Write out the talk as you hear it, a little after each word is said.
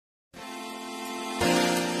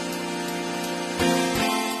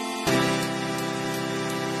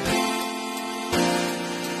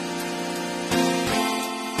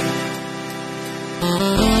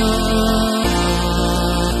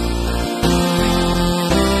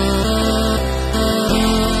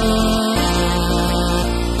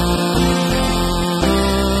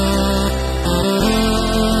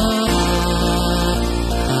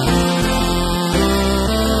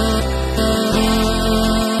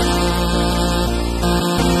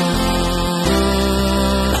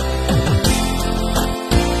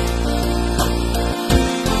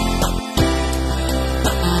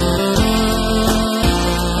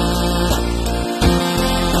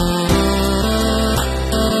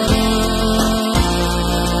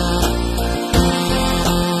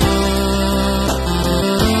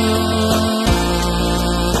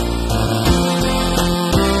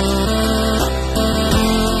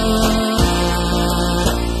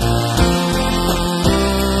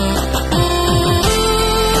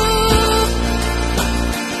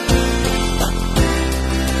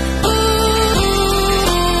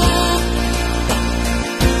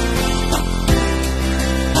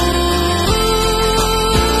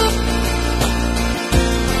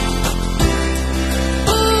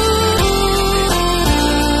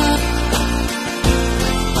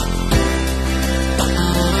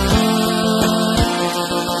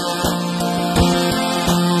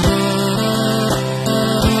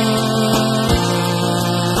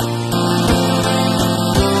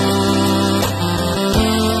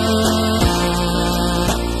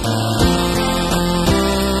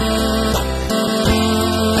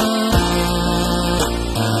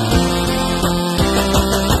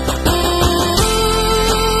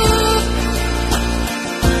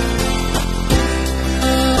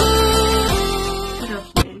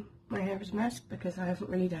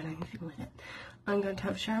I'm going to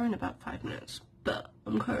have a shower in about 5 minutes, but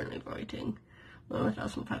I'm currently writing my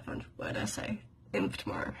 1,500 word essay in for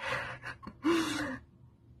tomorrow.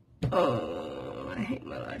 Oh, I hate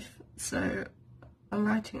my life. So I'm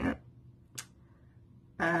writing it,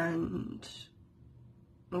 and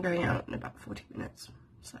I'm going out in about 40 minutes,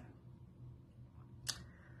 so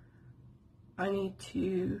I need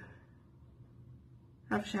to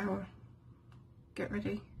have a shower, get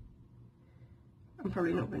ready. I'm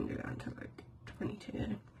probably not going to do that until like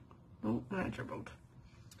 22. Oh, no, I dribbled.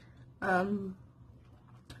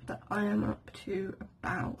 But I am up to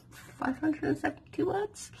about 570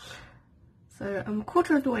 words, so I'm a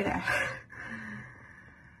quarter of the way there.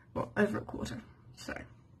 Well, over a quarter, so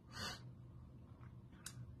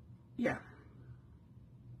yeah.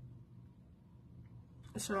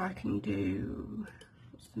 So I can do,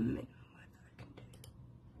 what's the minimum word that I can do?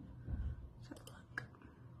 Let's have a look.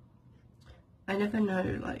 I never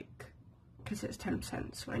know, like, because it's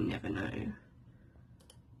 10%, so I never know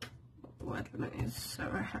what the word limit is,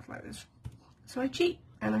 so I have like this. So I cheat,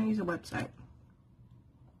 and I use a website.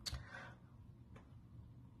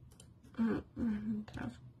 500.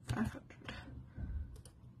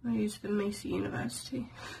 I use the Macy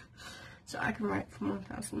University. So I can write from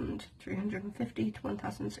 1,350 to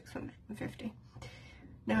 1,650.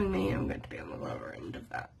 Knowing me, I'm going to be on the lower end of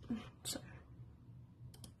that. So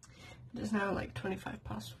it is now like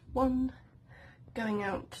 1:25, going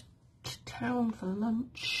out to town for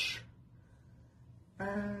lunch,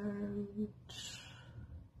 and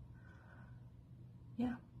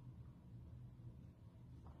yeah.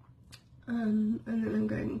 And then I'm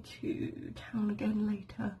going to town again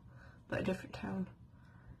later, but a different town.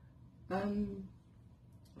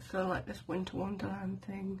 For like this Winter Wonderland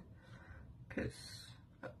thing, because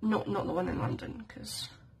not the one in London, because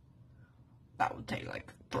that would take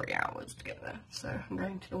like 3 hours to get there. So I'm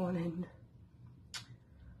going to the one in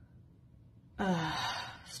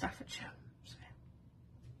Staffordshire. So,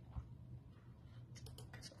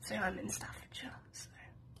 because obviously I'm in Staffordshire. So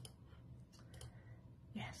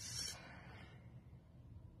yes.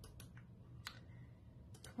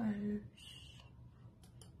 Close.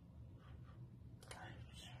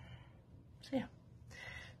 Yeah.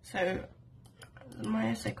 So my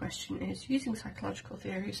essay question is using psychological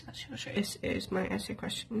theories. Actually, I'll show you. This is my essay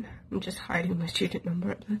question. I'm just hiding my student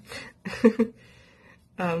number up there.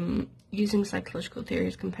 Using psychological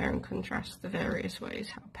theories, compare and contrast the various ways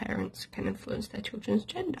how parents can influence their children's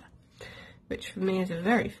gender, which for me is a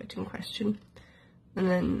very fitting question.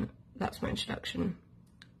 And then that's my introduction.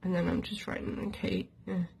 And then I'm just writing, okay,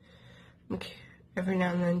 every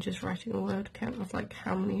now and then just writing a word count of like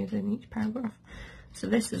how many is in each paragraph. So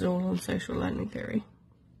this is all on social learning theory.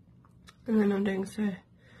 And then I'm doing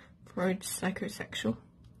Freud's psychosexual.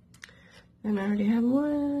 Then I already have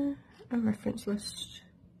a reference list.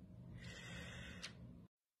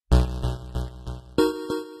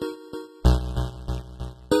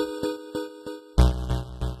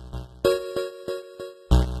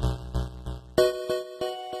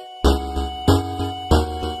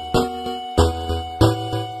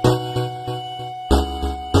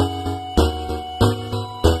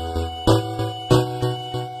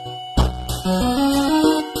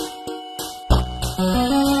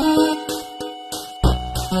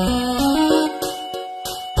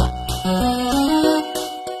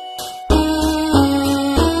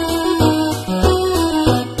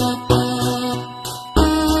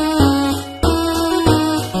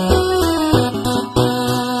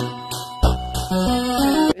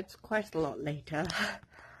 Quite a lot later,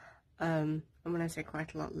 and when I say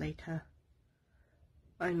quite a lot later,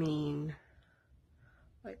 I mean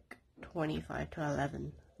like 25 to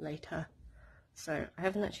 11 later. So I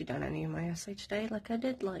haven't actually done any of my essay today. Like I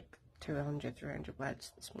did like 200, 300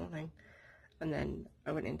 words this morning, and then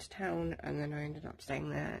I went into town, and then I ended up staying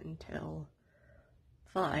there until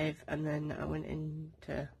 5, and then I went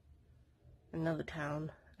into another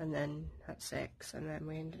town, and then at 6, and then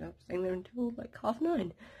we ended up staying there until like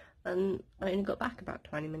 9:30. And I only got back about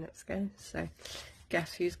 20 minutes ago, so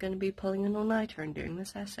guess who's going to be pulling an all-nighter and doing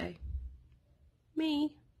this essay?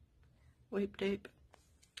 Me. Whoop doop.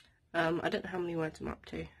 I don't know how many words I'm up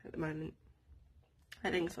to at the moment.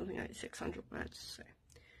 I think something like 600 words, so.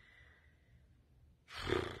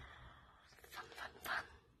 Fun.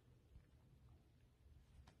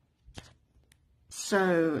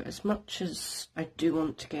 So, as much as I do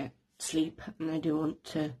want to get sleep, and I do want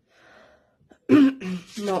to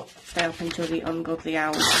not stay up until the ungodly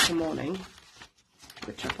hours of the morning,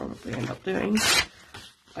 which I'll probably end up doing,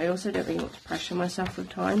 I also don't really want to pressure myself with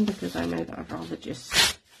time, because I know that I'd rather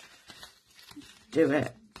just do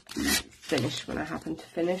it, finish when I happen to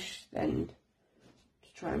finish, than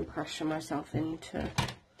try and pressure myself into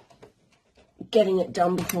getting it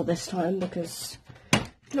done before this time, because I'm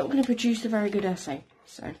not going to produce a very good essay.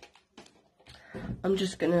 So I'm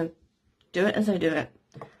just going to do it as I do it.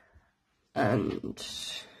 And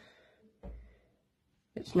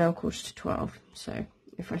it's now 11:45, so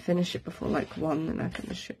if I finish it before like 1, then I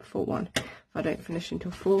finish it before 1. If I don't finish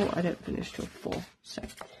until 4, I don't finish till 4. So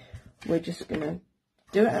we're just going to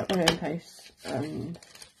do it at my own pace and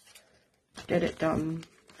get it done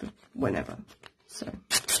for whenever. So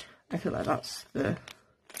I feel like that's the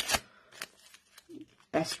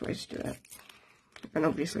best way to do it. And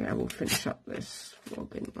obviously I will finish up this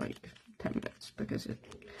vlog in like 10 minutes, because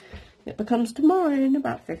it becomes tomorrow in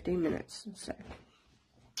about 15 minutes. So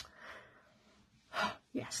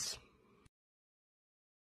yes.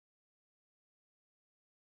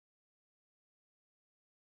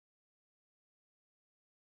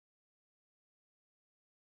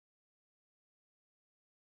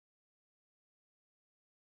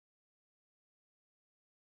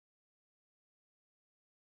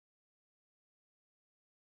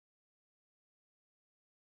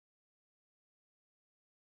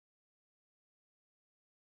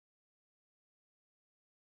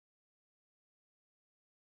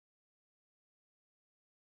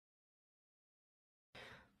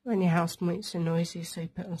 When your housemates are noisy, so you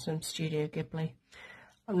put on some Studio Ghibli.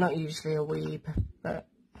 I'm not usually a weeb, but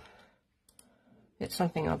it's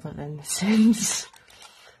something other than The Sims.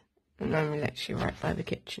 And I'm literally right by the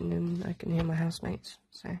kitchen and I can hear my housemates,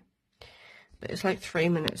 so. But it's like 3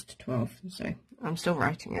 minutes to 12, so I'm still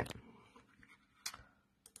writing it.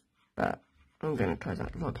 But I'm going to close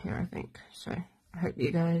out the vlog here, I think. So I hope you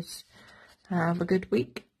guys have a good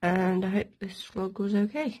week, and I hope this vlog was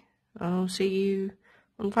okay. I'll see you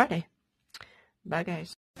on Friday. Bye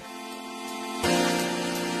guys.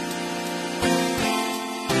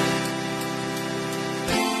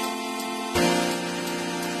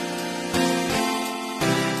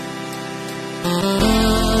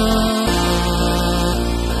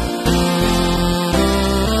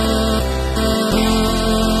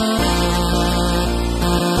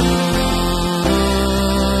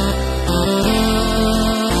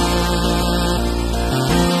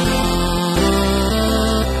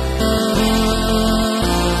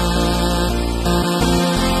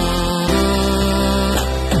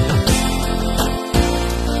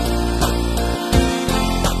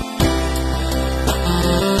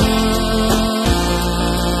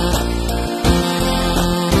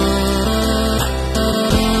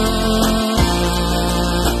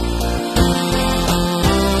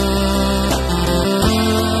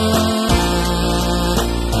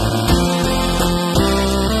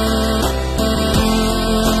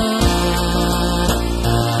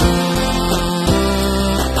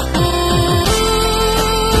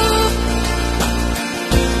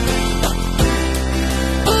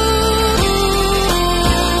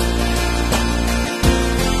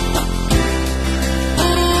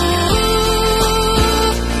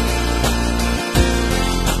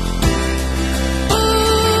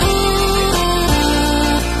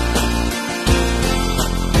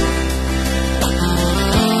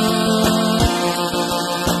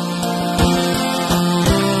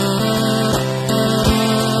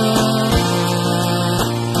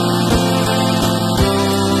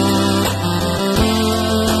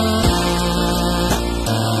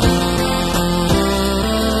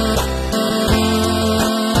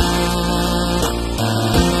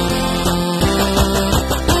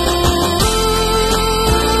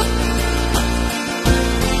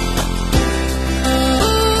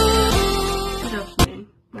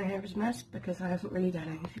 Because I haven't really done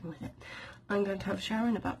anything with it. I'm going to have a shower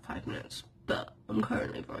in about 5 minutes, but I'm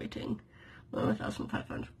currently writing my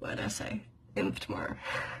 1,500 word essay in for tomorrow.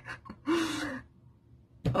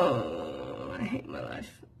 Oh, I hate my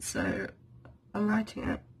life. So I'm writing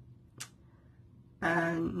it,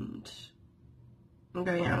 and I'm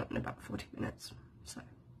going out in about 40 minutes. So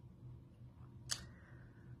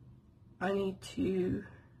I need to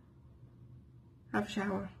have a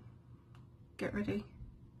shower, get ready.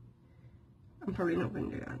 I'm probably not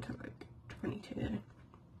going to do that until like 22.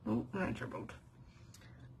 Oh, and I dribbled.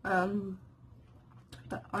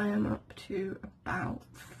 But I am up to about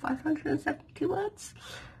 572 words.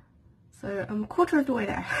 So I'm a quarter of the way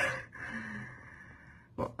there.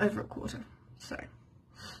 Well, over a quarter. So,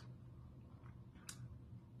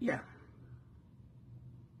 yeah.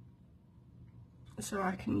 So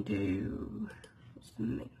I can do, what's the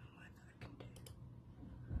minimum word I can do?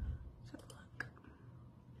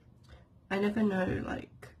 I never know,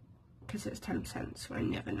 like, because it's 10%, so I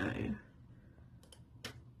never know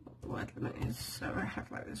what the word limit is, so I have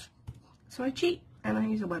like this. So I cheat, and I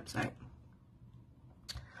use a website.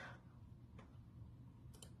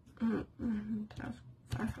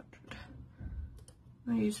 500.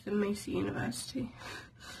 I use the Macy University,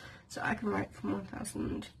 so I can write from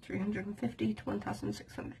 1,350 to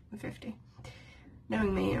 1,650.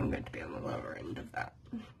 Knowing me, I'm going to be on the lower end of that.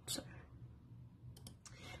 So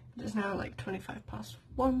it is now like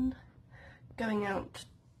 1:25, going out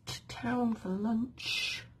to town for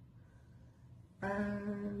lunch,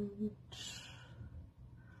 and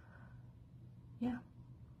yeah.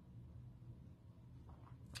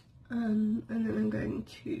 And then I'm going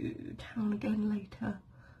to town again later,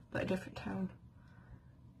 but a different town.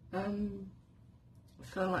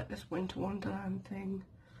 For like this Winter Wonderland thing,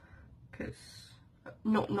 because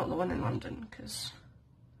not the one in London, because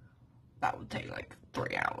that would take like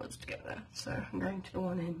 3 hours to get there. So I'm going to the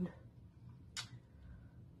one in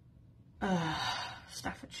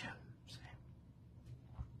Staffordshire. So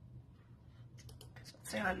because I'd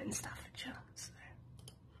say I'm in Staffordshire. So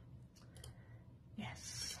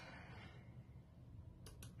yes.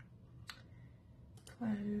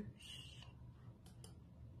 Close.